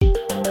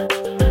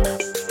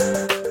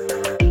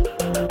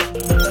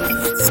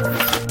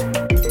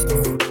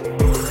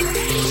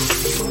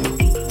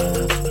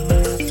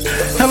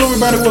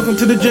everybody, welcome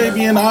to the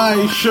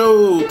JB&I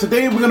show.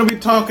 Today we're going to be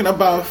talking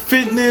about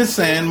fitness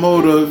and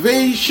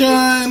motivation.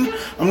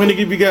 I'm going to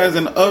give you guys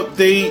an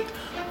update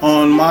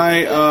on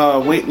my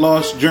weight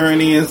loss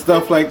journey and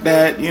stuff like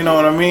that, you know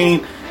what I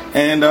mean?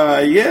 And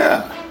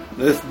yeah,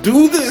 let's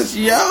do this,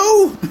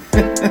 yo!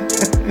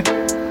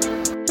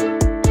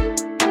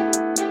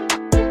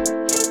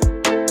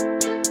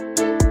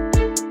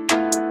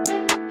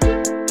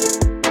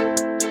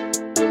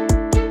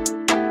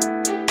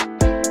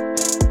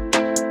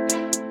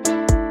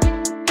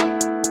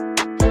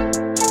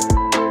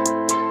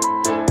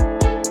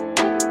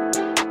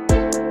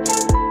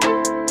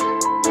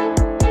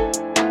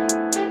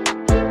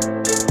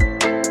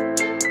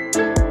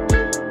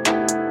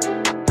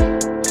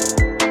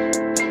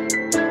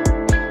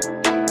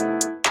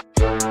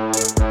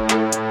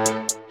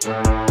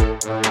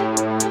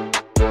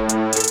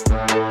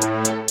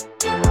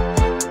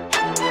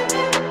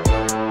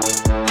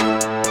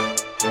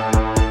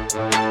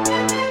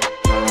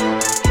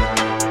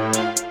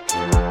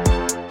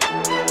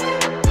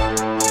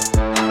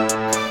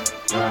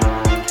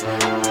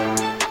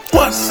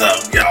 What's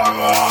up, y'all?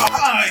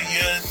 How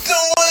you doing?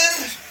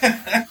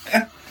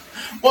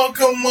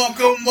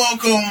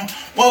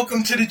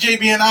 Welcome to the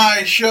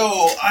JB&I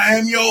show. I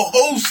am your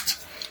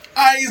host,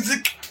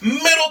 Isaac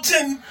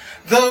Middleton,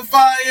 the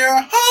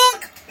Fire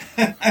Hawk.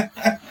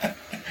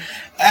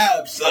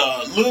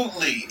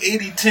 Absolutely,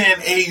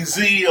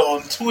 8010AZ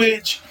on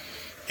Twitch,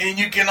 and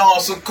you can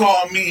also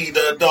call me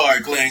the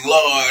Darkling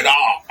Lord.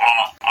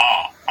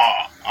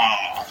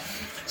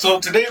 So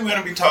today we're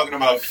going to be talking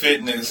about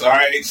fitness,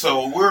 alright?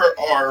 So we're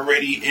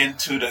already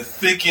into the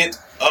thicket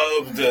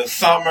of the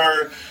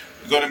summer.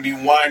 We're going to be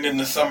winding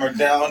the summer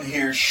down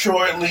here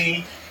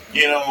shortly.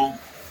 You know,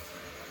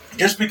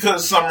 just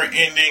because summer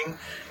ending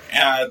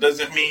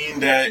doesn't mean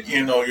that,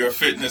 you know, your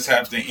fitness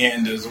has to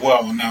end as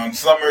well. Now,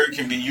 summer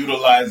can be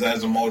utilized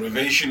as a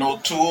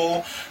motivational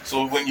tool.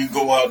 So when you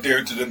go out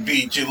there to the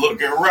beach, you're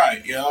looking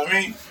right, you know what I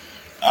mean?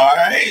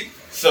 Alright?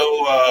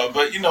 So,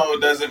 but, you know, it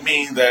doesn't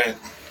mean that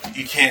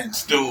you can't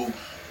still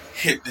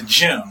hit the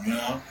gym, you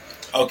know,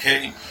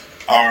 okay,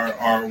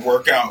 or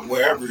work out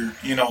wherever,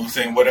 you know what I'm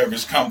saying,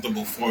 whatever's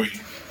comfortable for you.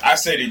 I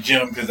say the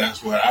gym because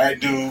that's what I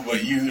do,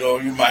 but you know,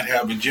 you might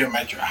have a gym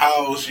at your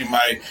house, you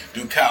might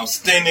do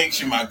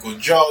calisthenics, you might go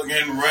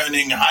jogging,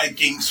 running,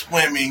 hiking,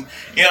 swimming,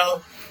 you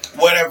know,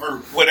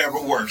 whatever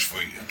works for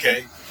you,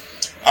 okay.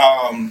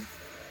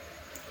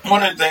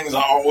 One of the things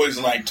I always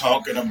like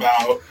talking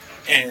about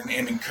and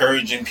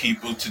encouraging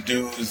people to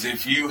do is,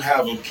 if you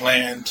have a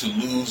plan to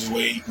lose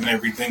weight and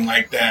everything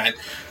like that,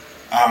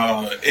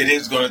 it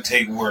is going to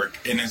take work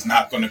and it's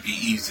not going to be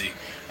easy.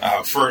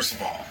 First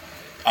of all,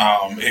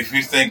 if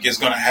you think it's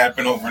going to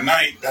happen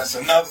overnight, that's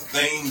another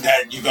thing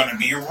that you're going to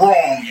be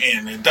wrong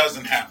in. It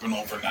doesn't happen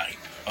overnight.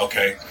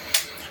 Okay,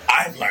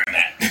 I've learned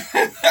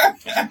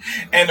that,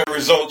 and the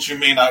results you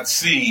may not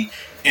see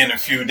in a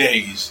few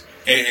days.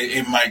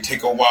 It might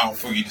take a while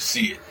for you to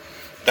see it.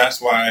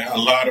 That's why a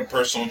lot of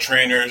personal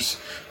trainers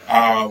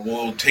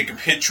will take a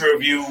picture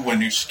of you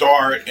when you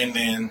start, and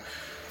then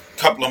a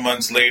couple of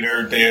months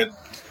later, they'll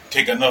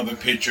take another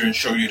picture and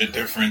show you the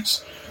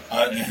difference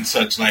and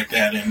such like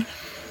that.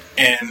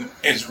 And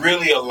it's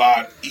really a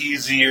lot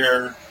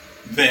easier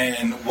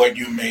than what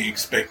you may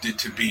expect it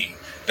to be.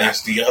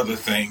 That's the other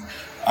thing.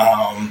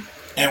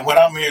 And what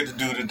I'm here to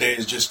do today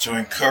is just to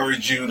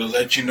encourage you, to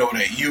let you know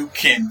that you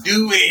can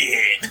do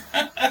it.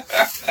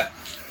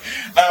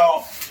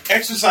 Now,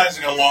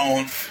 exercising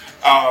alone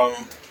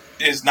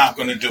is not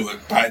going to do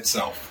it by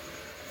itself.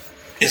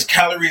 It's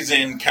calories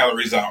in,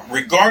 calories out.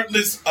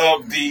 Regardless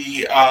of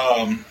the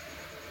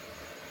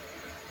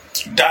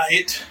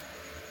diet,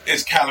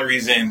 it's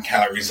calories in,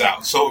 calories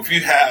out. So if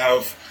you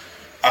have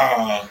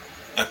a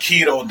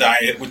keto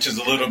diet, which is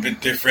a little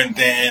bit different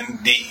than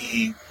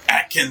the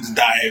Atkins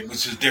diet,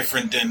 which is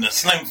different than the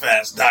Slim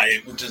Fast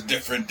diet, which is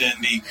different than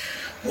the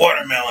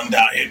watermelon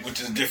diet, which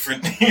is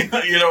different,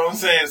 you know what I'm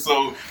saying?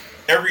 So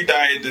every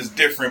diet is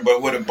different,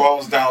 but what it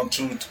boils down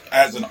to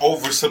as an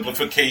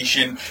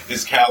oversimplification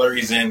is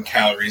calories in,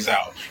 calories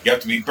out. You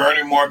have to be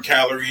burning more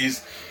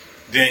calories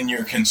than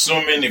you're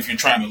consuming if you're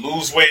trying to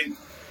lose weight.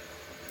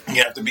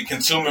 You have to be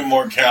consuming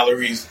more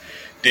calories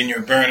than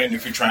you're burning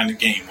if you're trying to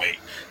gain weight.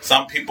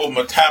 Some people's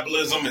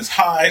metabolism is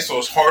high, so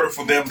it's harder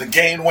for them to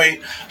gain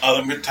weight.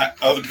 Other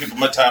people's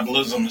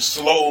metabolism is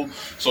slow,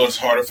 so it's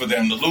harder for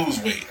them to lose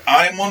weight.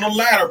 I'm on the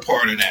latter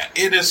part of that.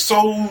 It is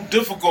so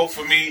difficult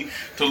for me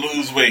to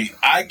lose weight.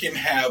 I can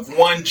have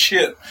one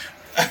chip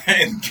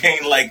and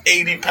gain like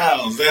 80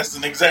 pounds. That's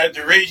an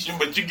exaggeration,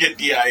 but you get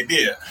the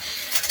idea.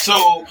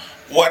 So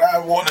what I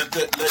wanted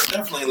to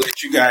definitely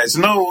let you guys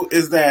know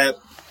is that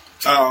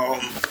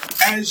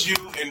as you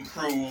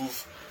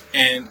improve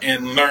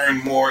and learn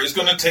more, it's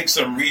going to take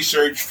some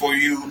research for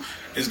you.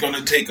 It's going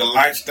to take a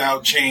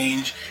lifestyle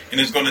change, and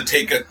it's going to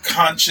take a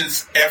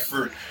conscious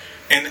effort.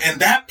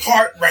 And that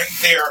part right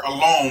there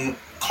alone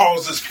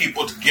causes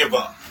people to give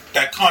up.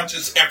 That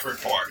conscious effort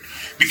part.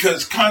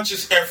 Because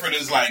conscious effort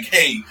is like,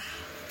 hey,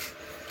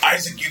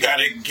 Isaac, you got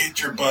to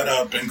get your butt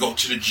up and go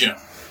to the gym.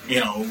 You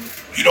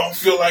don't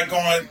feel like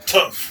going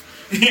tough.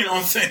 You know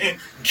what I'm saying?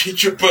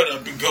 Get your butt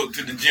up and go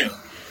to the gym.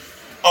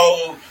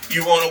 Oh,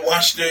 you want to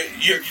watch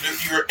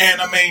your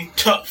anime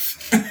tough?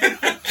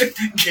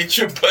 Get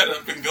your butt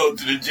up and go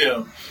to the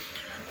gym.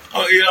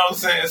 Oh, you know what I'm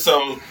saying?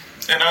 So,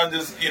 and I'm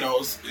just,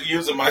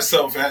 using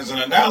myself as an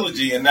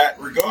analogy in that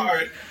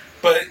regard.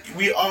 But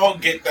we all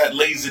get that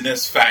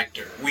laziness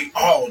factor. We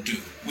all do.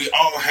 We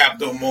all have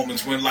those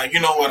moments when, like,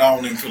 you know what, I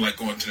don't even feel like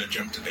going to the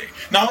gym today.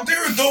 Now,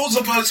 there are those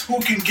of us who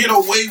can get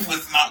away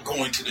with not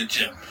going to the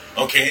gym.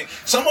 Okay?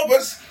 Some of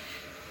us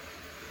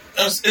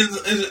is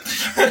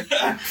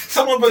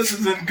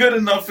in good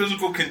enough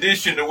physical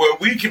condition to where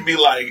we can be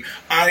like,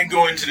 I ain't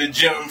going to the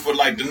gym for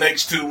like the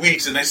next 2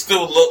 weeks, and they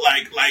still look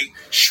like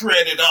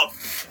shredded up,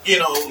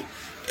 and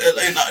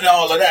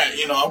all of that.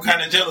 I'm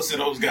kind of jealous of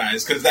those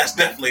guys because that's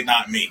definitely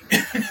not me.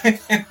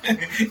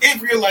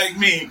 If you're like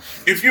me,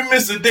 if you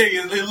miss a day,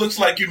 it looks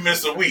like you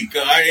miss a week.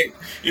 All right?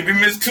 If you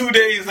miss 2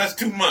 days, that's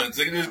 2 months.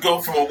 You just go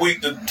from a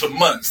week to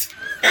months.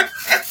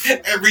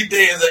 Every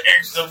day is an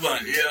extra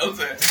month. You know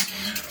what I'm saying?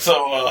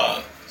 So,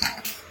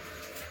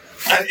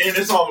 and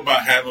it's all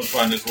about having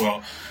fun as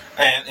well.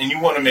 And you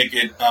want to make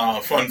it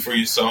fun for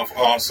yourself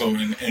also,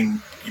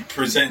 and you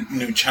present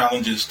new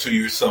challenges to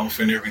yourself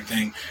and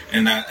everything.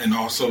 And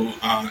also,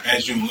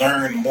 as you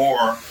learn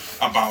more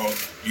about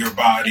your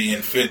body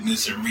and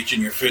fitness and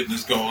reaching your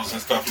fitness goals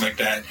and stuff like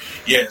that,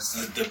 yes,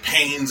 the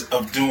pains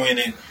of doing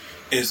it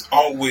is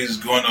always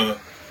going to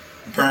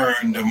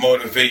burn the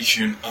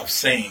motivation of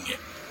saying it.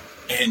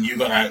 And you're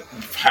going to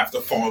have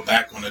to fall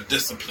back on a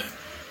discipline.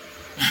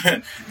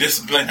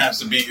 Discipline has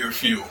to be your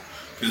fuel.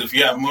 Because if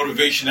you have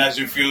motivation as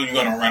your fuel, you're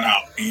going to run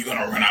out. And you're going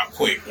to run out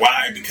quick.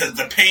 Why? Because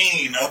the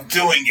pain of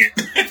doing it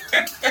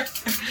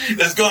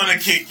is going to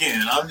kick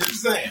in. I'm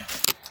just saying.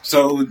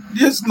 So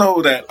just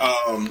know that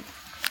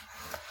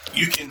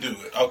you can do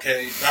it.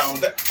 Okay. Now,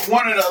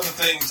 one of the other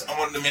things I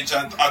wanted to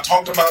mention, I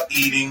talked about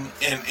eating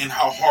and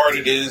how hard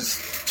it is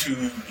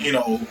to,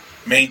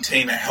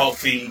 maintain a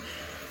healthy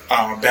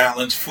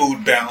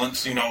food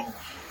balance.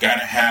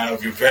 Gotta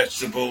have your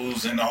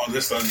vegetables and all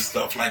this other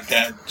stuff like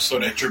that so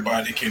that your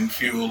body can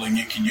fuel and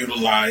you can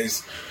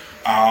utilize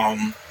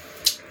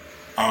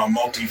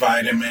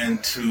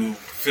multivitamin to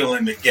fill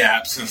in the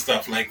gaps and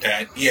stuff like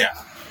that. Yeah,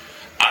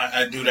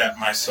 I do that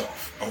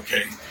myself.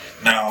 Okay.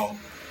 Now,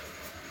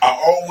 I'm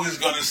always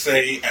gonna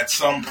say at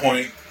some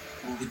point,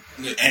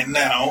 and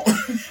now,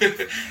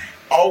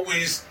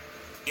 always,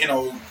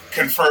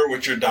 confer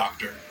with your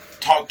doctor.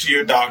 Talk to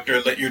your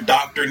doctor. Let your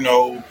doctor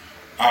know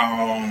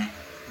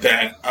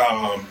that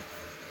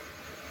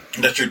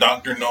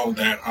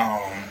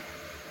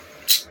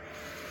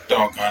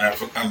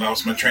doggone, I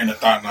lost my train of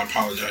thought and I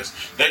apologize.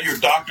 Let your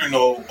doctor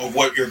know of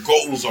what your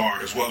goals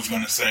are is what I was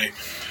going to say.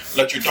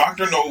 Let your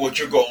doctor know what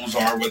your goals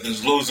are, whether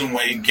it's losing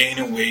weight,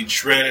 gaining weight,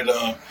 shredded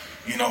up,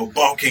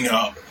 bulking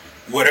up,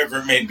 whatever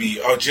it may be,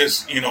 or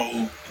just,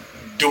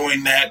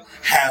 doing that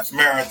half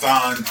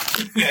marathon,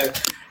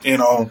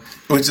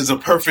 which is a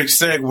perfect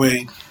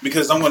segue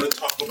because I'm going to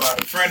talk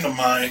about a friend of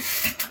mine.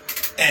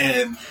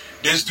 And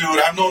this dude,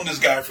 I've known this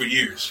guy for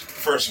years,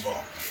 first of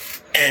all.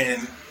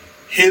 And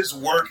his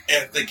work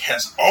ethic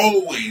has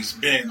always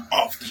been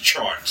off the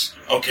charts,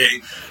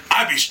 okay?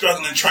 I be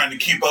struggling trying to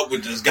keep up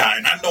with this guy,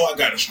 and I know I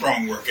got a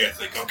strong work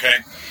ethic,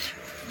 okay?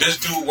 This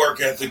dude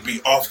work ethic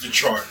be off the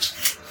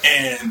charts.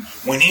 And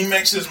when he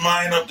makes his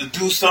mind up to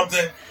do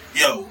something,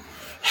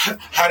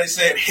 how they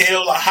said,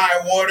 hell or high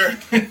water,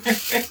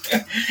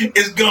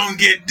 it's gonna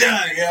get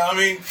done, you know what I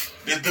mean?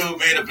 This dude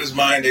made up his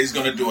mind that he's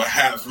gonna do a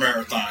half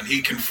marathon.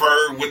 He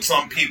conferred with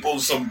some people,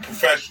 some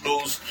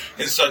professionals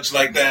and such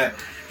like that.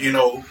 We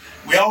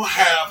all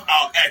have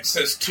our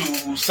access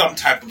to some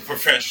type of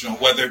professional,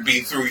 whether it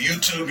be through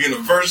YouTube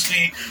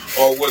University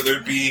or whether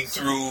it be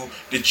through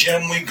the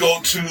gym we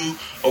go to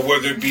or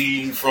whether it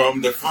be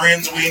from the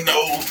friends we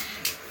know.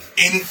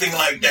 Anything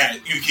like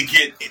that, you can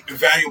get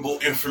valuable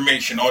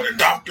information, or the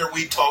doctor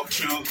we talk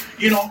to,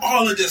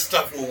 all of this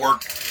stuff will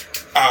work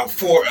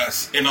for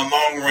us in the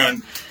long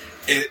run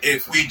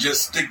if we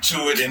just stick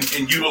to it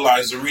and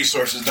utilize the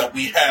resources that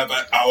we have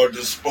at our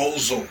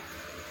disposal.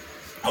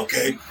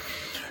 Okay?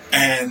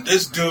 And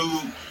this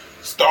dude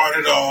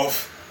started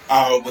off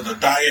with a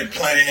diet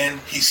plan.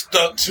 He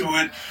stuck to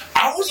it.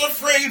 I was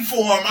afraid for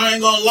him. I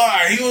ain't gonna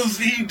lie. He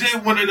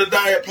did one of the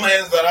diet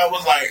plans that I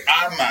was like,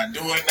 I'm not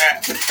doing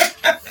that.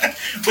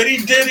 But he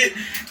did it,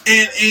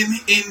 and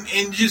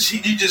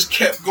he just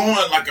kept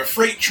going like a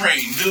freight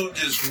train, dude.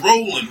 Just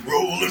rolling.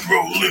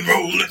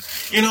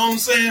 You know what I'm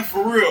saying?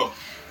 For real.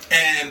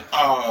 And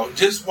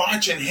just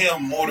watching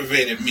him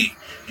motivated me.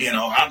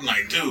 I'm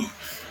like, dude,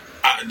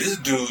 this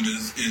dude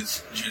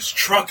is just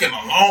trucking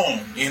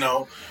along.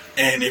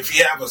 And if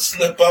you have a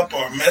slip up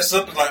or mess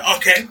up, it's like,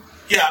 okay,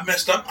 yeah, I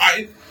messed up.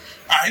 All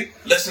right,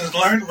 lessons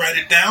learned, write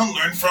it down,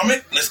 learn from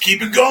it, let's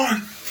keep it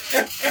going.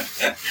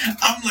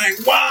 I'm like,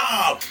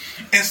 wow.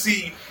 And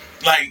see,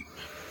 like,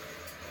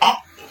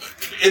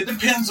 it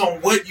depends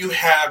on what you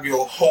have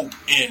your hope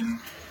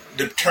in,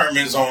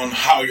 determines on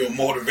how your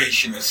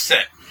motivation is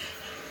set.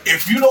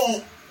 If you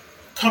don't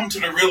come to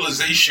the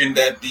realization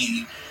that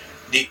the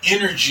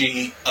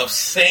energy of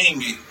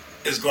saying it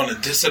is going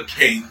to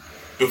dissipate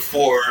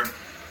before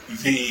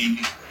the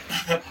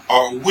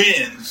or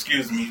when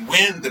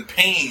the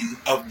pain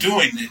of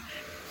doing it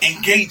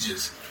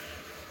engages.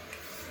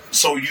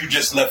 So you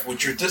just left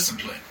with your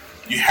discipline.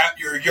 You have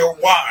your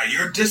why.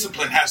 Your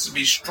discipline has to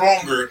be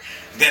stronger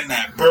than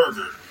that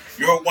burger.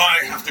 Your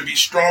why have to be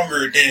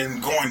stronger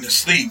than going to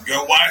sleep.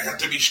 Your why have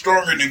to be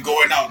stronger than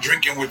going out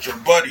drinking with your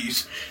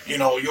buddies. You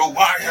know, your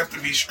why have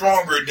to be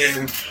stronger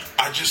than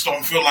I just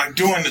don't feel like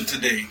doing it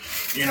today.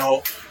 You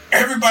know,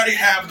 everybody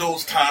have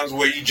those times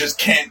where you just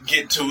can't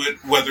get to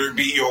it, whether it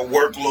be your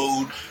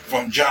workload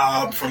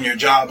from your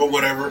job or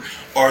whatever,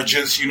 or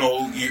just, you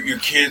know, your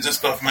kids and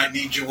stuff might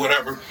need you,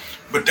 whatever.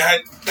 But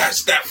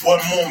that's that one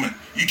moment.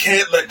 You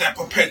can't let that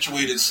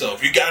perpetuate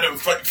itself. You got to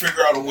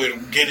figure out a way to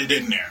get it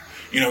in there.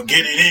 You know, get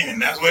it in.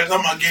 That's what I'm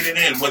talking about, get it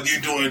in. Whether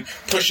you're doing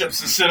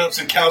push-ups and sit-ups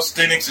and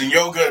calisthenics and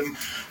yoga and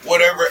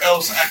whatever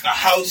else at the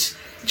house,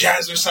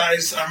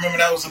 jazzercise. I remember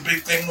that was a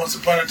big thing once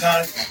upon a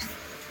time.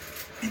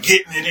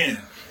 Getting it in.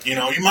 You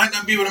know, you might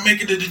not be able to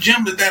make it to the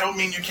gym, but that don't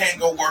mean you can't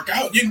go work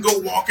out. You can go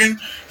walking,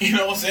 you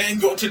know what I'm saying?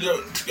 Go to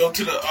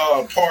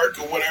the park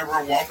or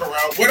whatever, walk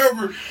around,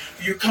 whatever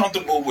you're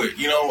comfortable with.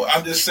 You know,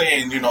 I'm just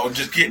saying, you know,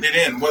 just getting it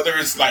in. Whether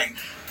it's like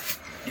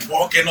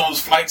walking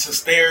those flights of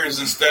stairs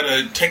instead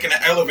of taking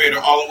the elevator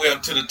all the way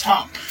up to the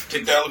top.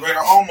 Take the elevator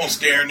almost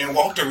there and then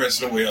walk the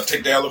rest of the way. Or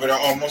take the elevator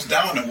almost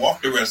down and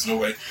walk the rest of the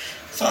way.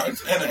 So, and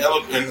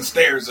the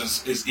stairs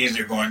is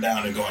easier going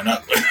down than going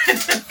up.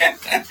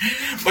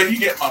 But you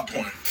get my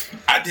point.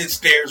 I did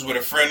stairs with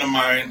a friend of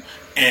mine,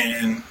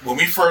 and when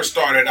we first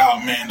started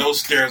out, man, those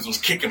stairs was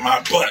kicking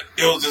my butt.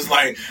 It was just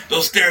like,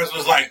 those stairs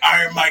was like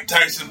Iron Mike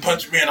Tyson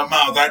punched me in the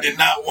mouth. I did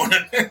not want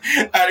to.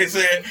 I didn't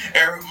say,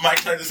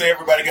 Mike Tyson say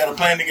everybody got a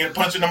plan to get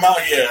punched in the mouth.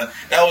 Yeah,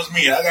 that was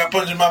me. I got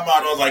punched in my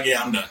mouth. I was like,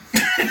 yeah, I'm done.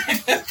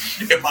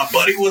 If my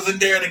buddy wasn't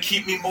there to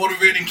keep me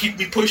motivated and keep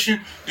me pushing,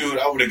 dude,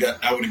 I would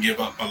have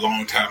given up a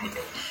long time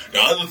ago. The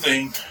other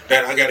thing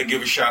that I got to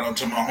give a shout out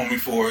to my homie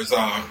for is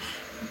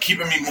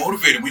keeping me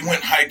motivated. We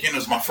went hiking. It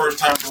was my first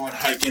time going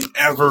hiking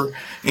ever,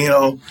 you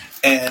know,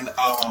 and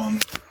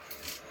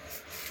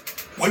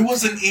we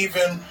wasn't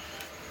even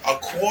a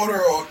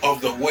quarter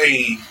of the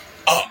way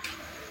up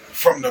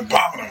from the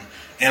bottom,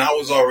 and I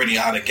was already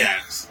out of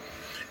gas.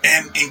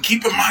 And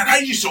keep in mind, I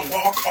used to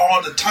walk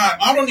all the time.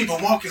 I don't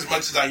even walk as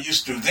much as I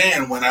used to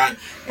then when I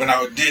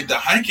did the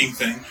hiking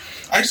thing.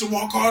 I used to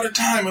walk all the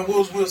time, and we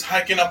was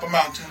hiking up a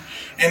mountain,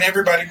 and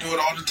everybody do it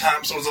all the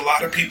time. So there's a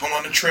lot of people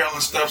on the trail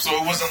and stuff. So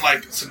it wasn't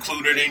like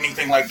secluded or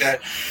anything like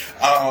that.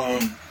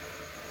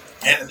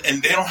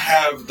 And they don't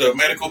have the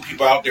medical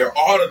people out there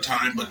all the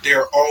time, but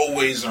they're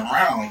always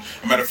around.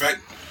 As a matter of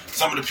fact,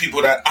 some of the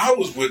people that I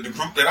was with, the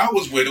group that I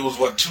was with, it was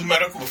 2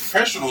 medical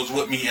professionals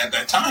with me at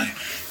that time.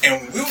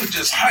 And we were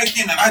just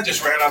hiking, and I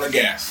just ran out of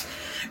gas.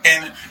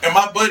 And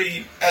my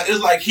buddy,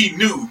 it's like he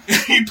knew.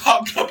 He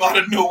popped up out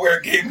of nowhere,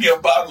 gave me a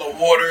bottle of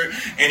water,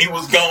 and he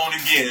was gone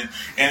again.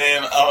 And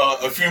then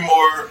a few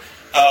more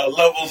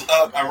levels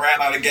up, I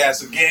ran out of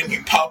gas again. He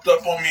popped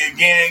up on me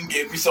again,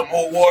 gave me some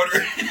more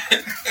water.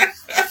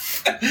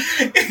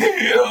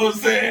 You know what I'm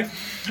saying?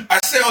 I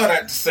say all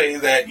that to say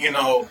that, you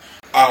know,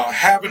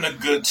 having a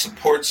good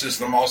support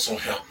system also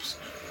helps.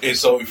 And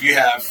so if you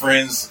have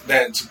friends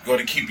that's going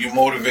to keep you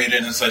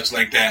motivated and such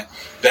like that,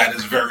 that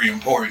is very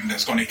important.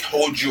 That's going to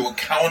hold you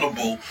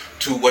accountable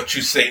to what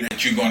you say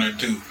that you're going to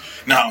do.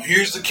 Now,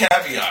 here's the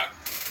caveat.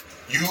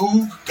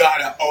 You got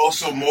to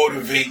also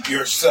motivate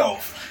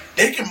yourself.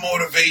 They can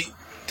motivate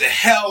the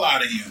hell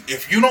out of you.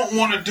 If you don't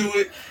want to do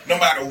it, no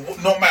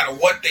matter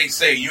what they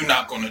say, you're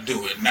not going to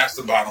do it. And that's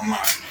the bottom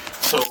line.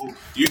 So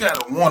you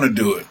got to want to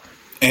do it.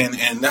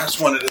 And that's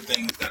one of the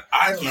things that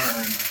I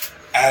learned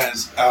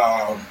as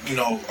you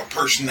know, a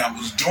person that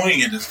was doing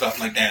it and stuff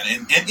like that.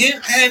 And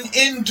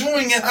in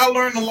doing it, I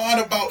learned a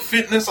lot about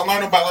fitness. I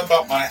learned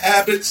about my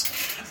habits.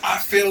 I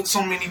failed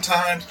so many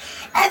times.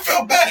 I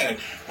felt bad.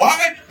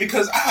 Why?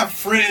 Because I have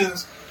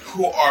friends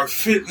who are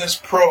fitness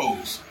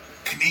pros,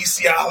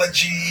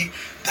 kinesiology,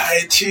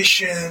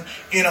 dietitian,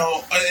 you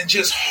know, and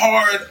just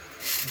hard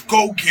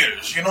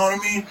go-getters, you know what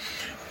I mean?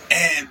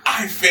 And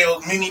I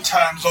failed many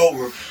times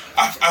over.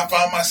 I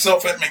found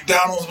myself at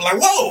McDonald's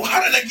like, whoa, how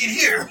did I get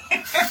here?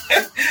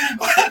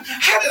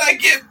 How did I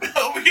get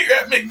over here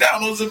at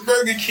McDonald's and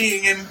Burger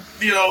King? And,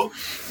 you know,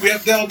 we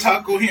have Del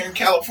Taco here in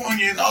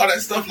California and all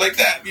that stuff like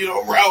that. You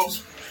know,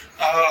 Ralph's,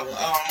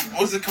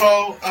 what's it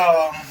called?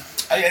 I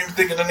ain't even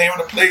thinking the name of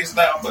the place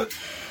now, but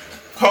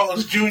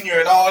Carl's Jr.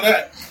 and all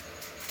that.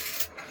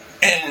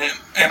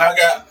 And I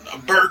got a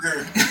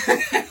burger,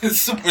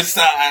 super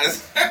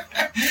size.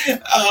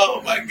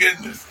 Oh my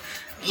goodness.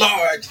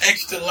 Large,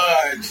 extra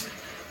large,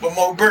 but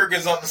more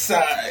burgers on the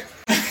side.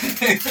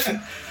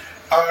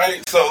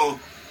 Alright, so,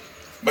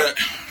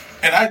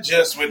 and I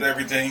jest with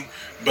everything,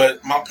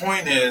 but my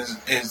point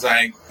is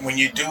like, when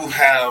you do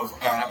have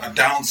a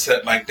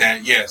downset like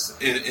that, yes,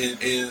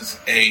 it is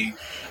a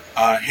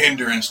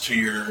hindrance to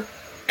your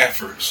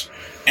efforts.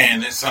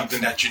 And it's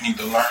something that you need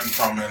to learn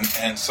from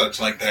and such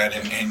like that.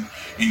 And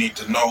you need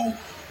to know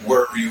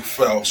where you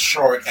fell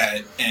short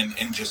at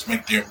and just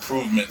make the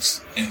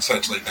improvements and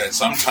such like that.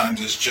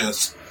 Sometimes it's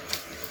just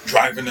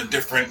driving a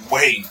different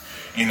way,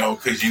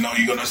 because you're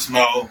going to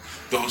smell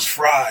those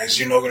fries,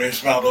 you're going to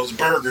smell those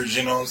burgers,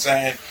 you know what I'm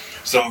saying?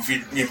 So if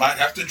you might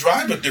have to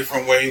drive a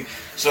different way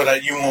so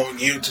that you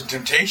won't yield to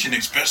temptation,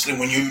 especially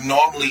when you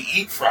normally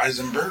eat fries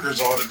and burgers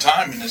all the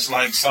time. And it's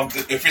like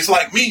something, if it's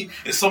like me,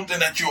 it's something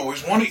that you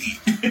always want to eat.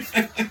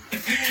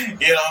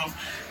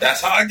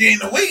 That's how I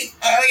gained the weight.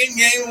 I didn't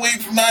gain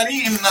weight from not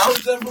eating. I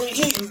was definitely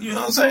eating, you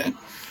know what I'm saying?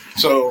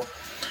 So,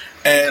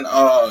 and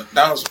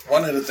that was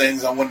one of the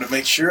things I wanted to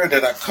make sure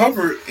that I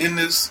covered in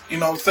this,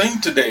 thing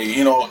today.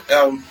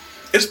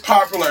 It's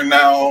popular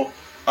now.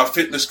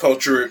 Fitness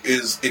culture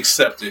is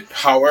accepted.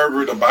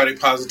 However, the body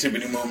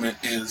positivity movement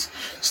is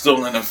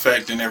still in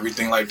effect and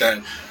everything like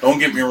that. Don't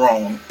get me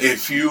wrong.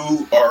 If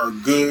you are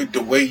good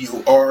the way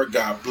you are,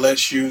 God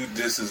bless you.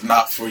 This is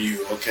not for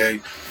you, okay?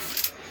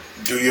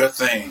 Do your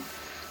thing.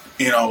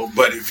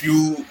 But if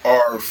you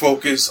are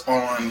focused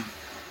on,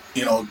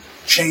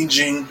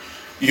 changing,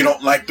 you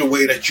don't like the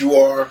way that you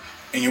are,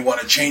 and you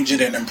want to change it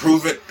and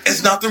improve it,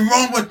 there's nothing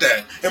wrong with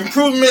that.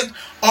 Improvement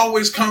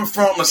always comes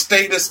from a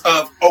status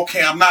of,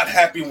 okay, I'm not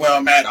happy where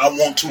I'm at. I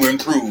want to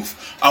improve.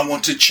 I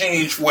want to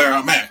change where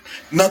I'm at.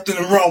 Nothing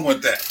wrong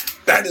with that.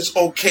 That is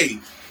okay.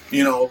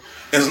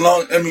 As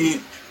long,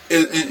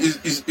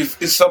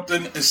 if it's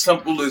something as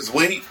simple as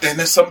weight, then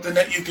it's something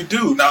that you could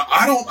do. Now,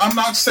 I'm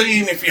not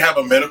saying if you have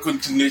a medical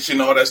condition,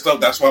 all that stuff.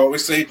 That's why I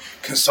always say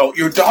consult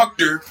your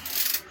doctor.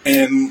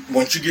 And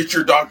once you get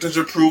your doctor's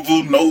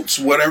approval, notes,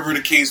 whatever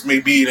the case may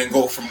be, then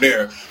go from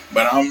there.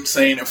 But I'm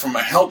saying it from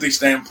a healthy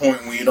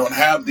standpoint, when you don't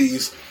have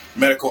these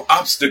medical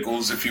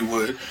obstacles, if you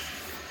would,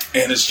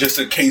 and it's just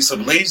a case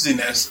of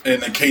laziness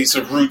and a case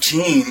of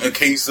routine, a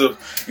case of,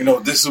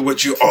 this is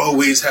what you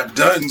always have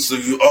done, so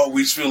you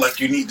always feel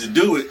like you need to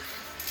do it.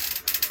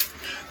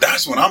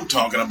 That's what I'm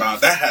talking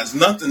about. That has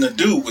nothing to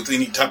do with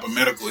any type of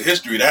medical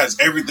history. That has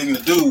everything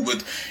to do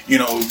with,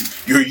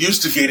 you're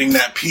used to getting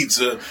that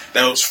pizza,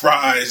 those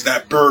fries,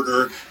 that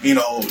burger,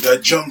 the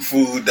junk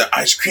food, the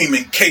ice cream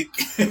and cake,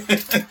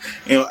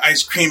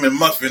 ice cream and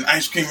muffin,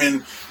 ice cream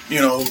and,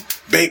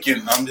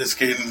 bacon. I'm just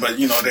kidding. But,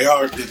 they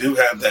do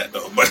have that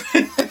though. But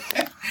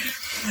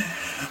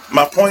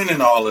my point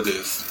in all of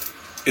this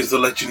is to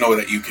let you know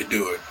that you can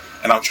do it.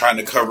 And I'm trying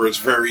to cover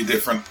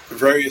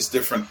various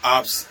different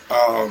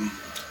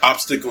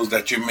obstacles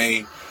that you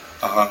may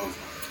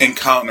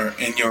encounter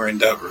in your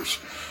endeavors.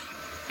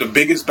 The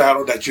biggest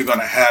battle that you're going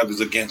to have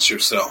is against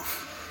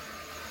yourself,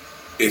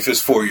 if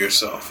it's for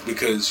yourself,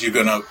 because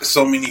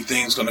so many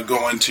things going to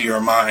go into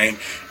your mind,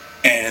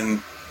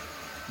 and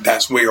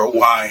that's where your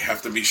why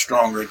have to be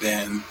stronger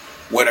than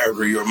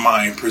whatever your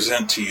mind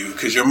present to you,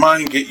 because your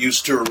mind get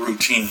used to a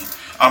routine.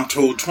 I'm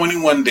told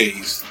 21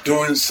 days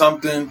doing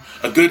something,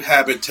 a good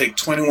habit take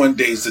 21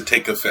 days to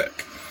take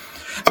effect.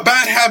 A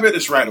bad habit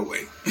is right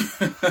away,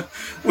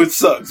 which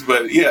sucks,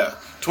 but yeah,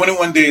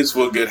 21 days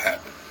for a good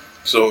habit.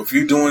 So if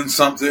you're doing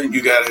something,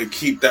 you got to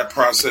keep that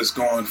process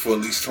going for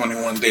at least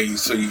 21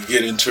 days so you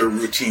get into a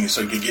routine,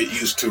 so you get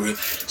used to it,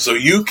 so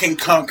you can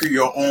conquer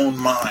your own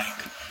mind.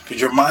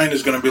 Because your mind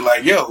is going to be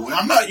like, yo,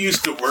 I'm not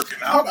used to working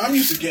out. I'm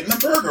used to getting a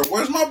burger.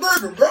 Where's my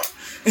burger, bro?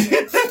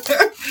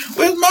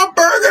 Where's my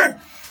burger?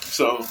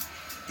 So,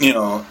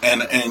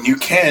 and you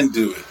can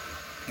do it,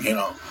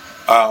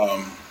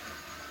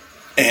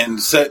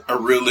 and set a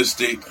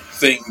realistic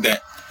thing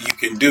that you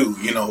can do,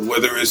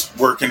 whether it's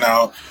working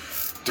out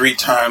 3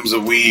 times a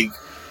week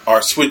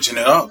or switching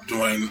it up,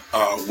 doing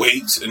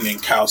weights and then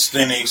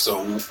calisthenics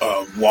or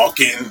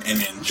walking and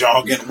then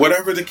jogging,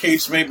 whatever the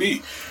case may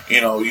be.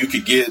 You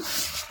could get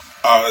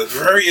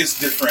various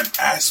different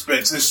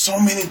aspects. There's so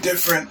many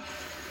different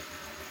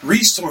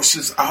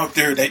resources out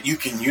there that you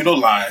can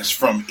utilize,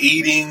 from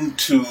eating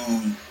to,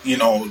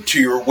 to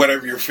your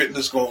whatever your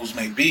fitness goals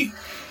may be,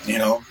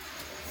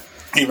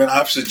 Even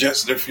I've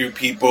suggested a few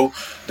people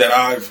that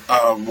I've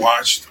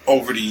watched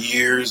over the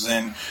years,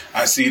 and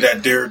I see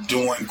that they're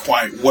doing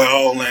quite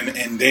well,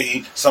 and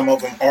some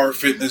of them are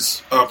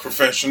fitness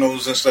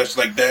professionals and such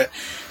like that.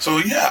 So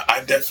yeah,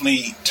 I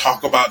definitely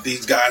talk about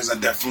these guys. I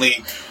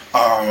definitely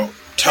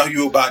tell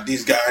you about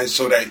these guys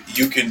so that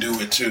you can do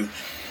it too.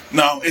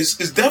 Now, it's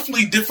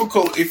definitely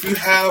difficult if you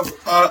have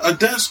a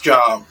desk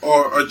job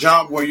or a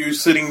job where you're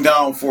sitting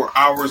down for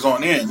hours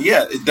on end.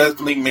 Yeah, it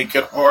definitely make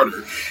it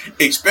harder,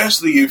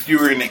 especially if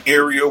you're in an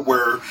area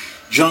where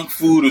junk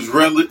food is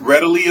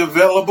readily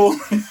available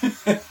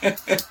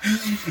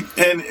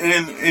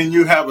and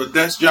you have a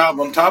desk job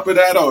on top of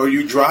that, or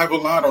you drive a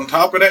lot on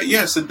top of that.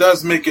 Yes, it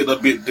does make it a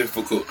bit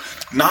difficult.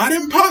 Not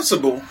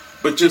impossible,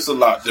 but just a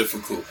lot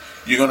difficult.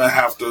 You're going to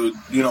have to,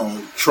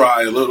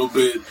 try a little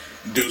bit,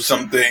 do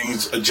some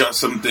things, adjust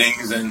some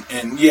things, and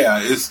yeah,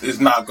 it's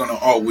not going to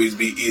always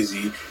be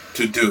easy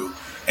to do,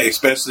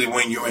 especially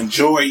when you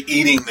enjoy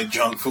eating the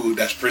junk food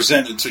that's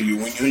presented to you,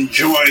 when you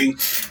enjoy,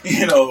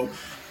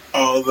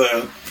 all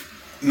the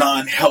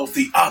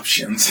non-healthy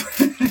options.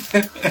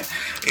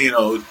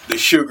 the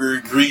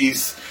sugar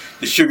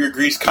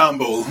grease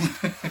combo.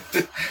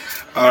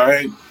 All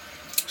right.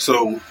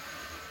 So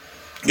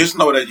just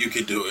know that you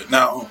can do it.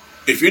 Now,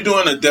 if you're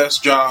doing a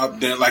desk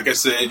job, then like I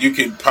said, you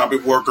can probably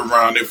work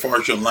around it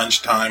for your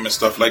lunchtime and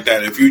stuff like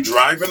that. If you're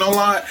driving a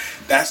lot,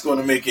 that's going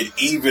to make it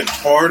even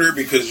harder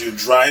because you're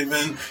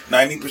driving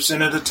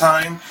 90% of the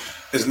time.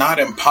 It's not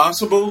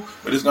impossible,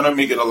 but it's going to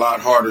make it a lot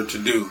harder to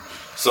do.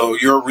 So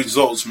your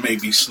results may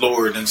be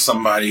slower than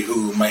somebody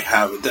who might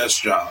have a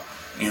desk job,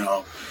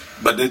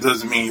 But that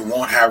doesn't mean you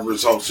won't have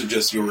results. It's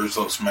just your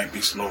results might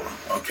be slower,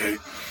 okay?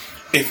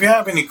 If you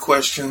have any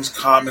questions,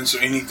 comments,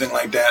 or anything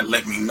like that,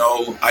 let me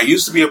know. I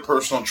used to be a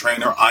personal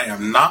trainer. I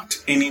am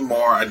not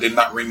anymore. I did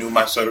not renew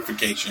my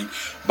certification,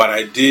 but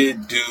I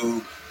did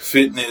do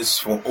fitness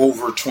for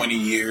over 20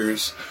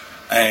 years.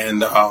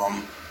 And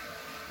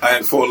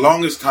for the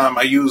longest time,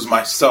 I used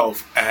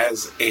myself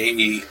as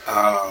a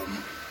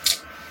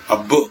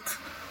book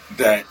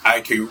that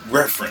I could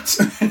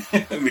reference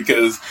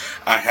because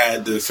I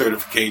had the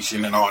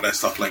certification and all that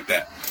stuff like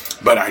that.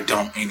 But I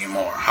don't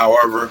anymore.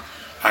 However,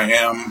 I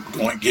am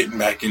getting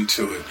back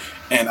into it.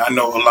 And I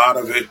know a lot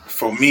of it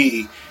for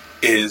me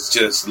is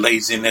just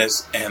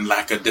laziness and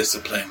lack of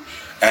discipline,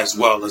 as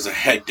well as a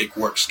hectic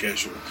work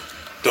schedule.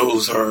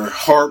 Those are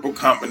horrible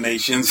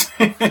combinations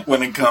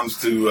when it comes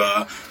to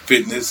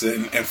fitness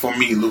and for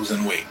me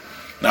losing weight.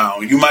 Now,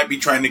 you might be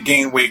trying to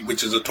gain weight,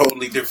 which is a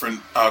totally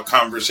different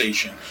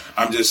conversation.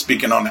 I'm just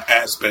speaking on the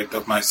aspect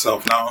of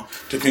myself. Now,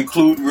 to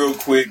conclude real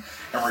quick,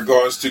 in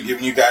regards to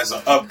giving you guys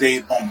an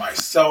update on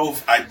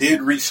myself, I did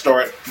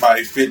restart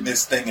my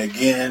fitness thing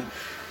again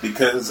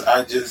because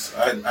I just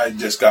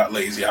got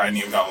lazy. I ain't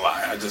even gonna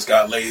lie. I just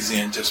got lazy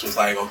and just was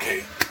like,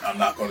 okay, I'm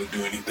not going to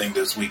do anything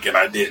this week, and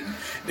I didn't.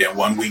 Then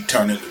 1 week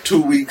turned into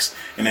 2 weeks,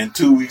 and then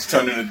 2 weeks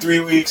turned into 3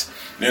 weeks,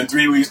 then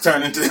 3 weeks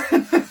turned into...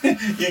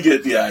 You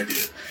get the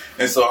idea.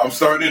 And so I'm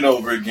starting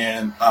over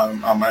again.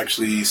 I'm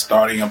actually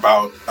starting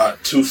about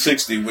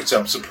 260, which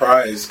I'm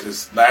surprised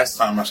because last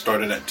time I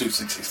started at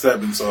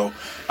 267. So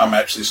I'm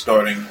actually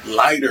starting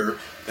lighter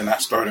than I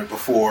started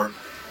before.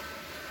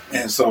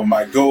 And so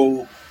my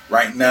goal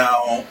right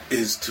now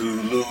is to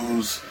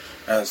lose,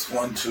 as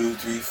 1, 2,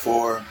 3,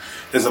 4,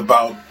 is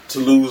about to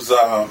lose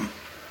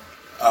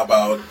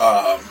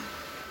about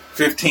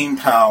 15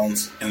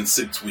 pounds in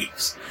 6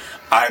 weeks.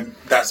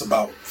 That's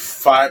about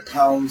 5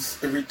 pounds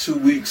every 2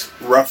 weeks,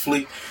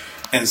 roughly.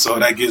 And so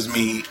that gives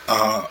me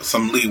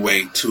some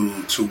leeway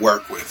to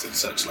work with and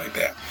such like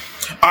that.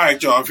 All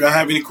right, y'all. If y'all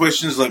have any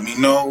questions, let me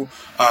know.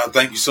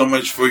 Thank you so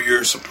much for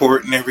your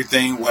support and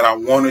everything. What I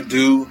want to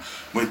do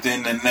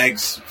within the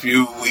next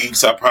few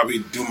weeks, I'll probably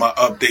do my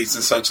updates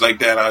and such like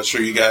that. I'll show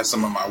you guys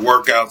some of my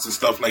workouts and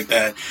stuff like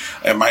that.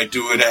 I might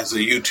do it as a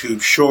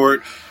YouTube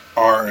short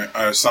or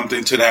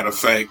something to that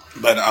effect.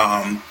 But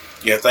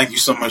yeah, thank you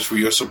so much for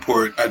your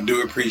support. I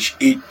do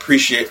appreciate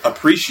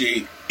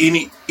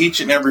each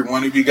and every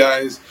one of you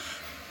guys.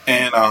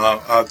 And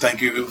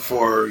thank you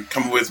for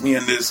coming with me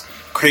in this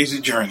crazy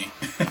journey.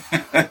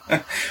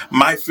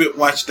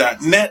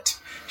 MyFitWatch.net,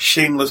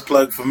 shameless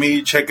plug for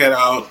me. Check it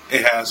out.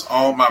 It has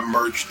all my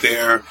merch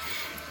there.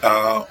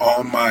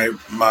 All my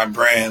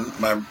brand,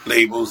 my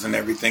labels and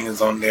everything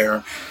is on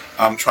there.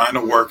 I'm trying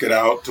to work it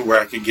out to where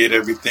I can get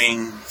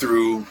everything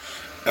through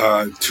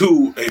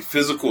to a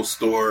physical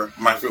store.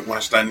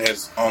 MyFitWatch.net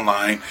is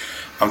online.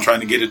 I'm trying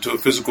to get it to a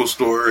physical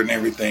store and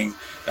everything.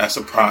 That's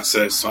a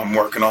process, so I'm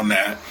working on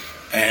that.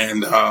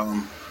 And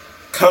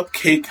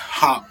Cupcake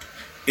Hop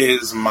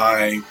is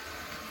my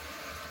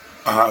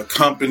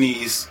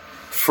company's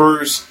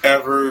first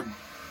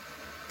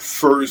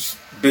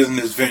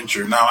business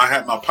venture. Now, I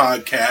have my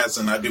podcast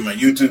and I do my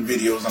YouTube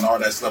videos and all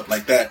that stuff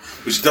like that,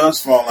 which does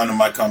fall under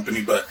my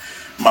company, but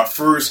my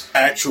first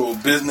actual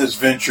business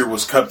venture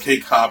was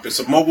Cupcake Hop. It's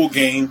a mobile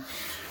game,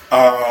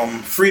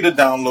 free to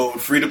download,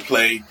 free to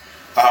play.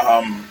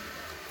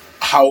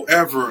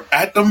 However,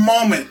 at the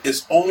moment,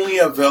 it's only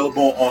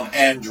available on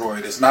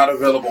Android. It's not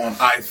available on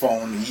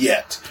iPhone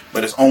yet,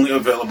 but it's only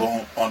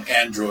available on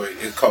Android.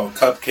 It's called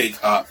Cupcake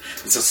Hop.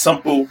 It's a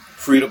simple,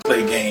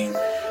 free-to-play game.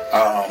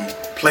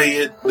 Play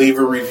it, leave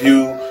a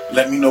review,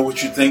 let me know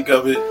what you think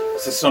of it.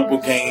 It's a simple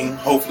game.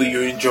 Hopefully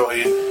you enjoy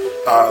it.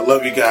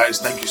 Love you guys.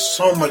 Thank you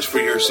so much for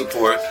your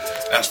support.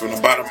 That's from the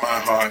bottom of my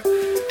heart.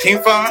 Team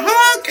Fire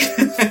Hawk!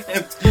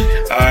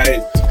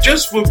 Alright,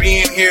 just for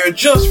being here,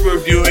 just for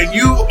reviewing,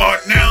 you are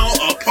now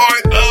a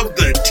part of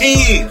the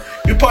team.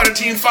 You're part of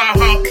Team Fire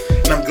Hawk,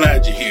 and I'm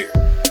glad you're here.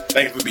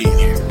 Thank you for being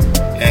here.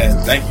 And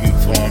thank you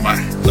for all my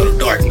little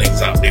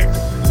darklings out there.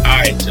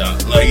 Alright, y'all.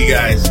 Love you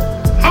guys.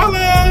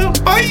 Holla!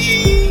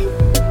 Bye!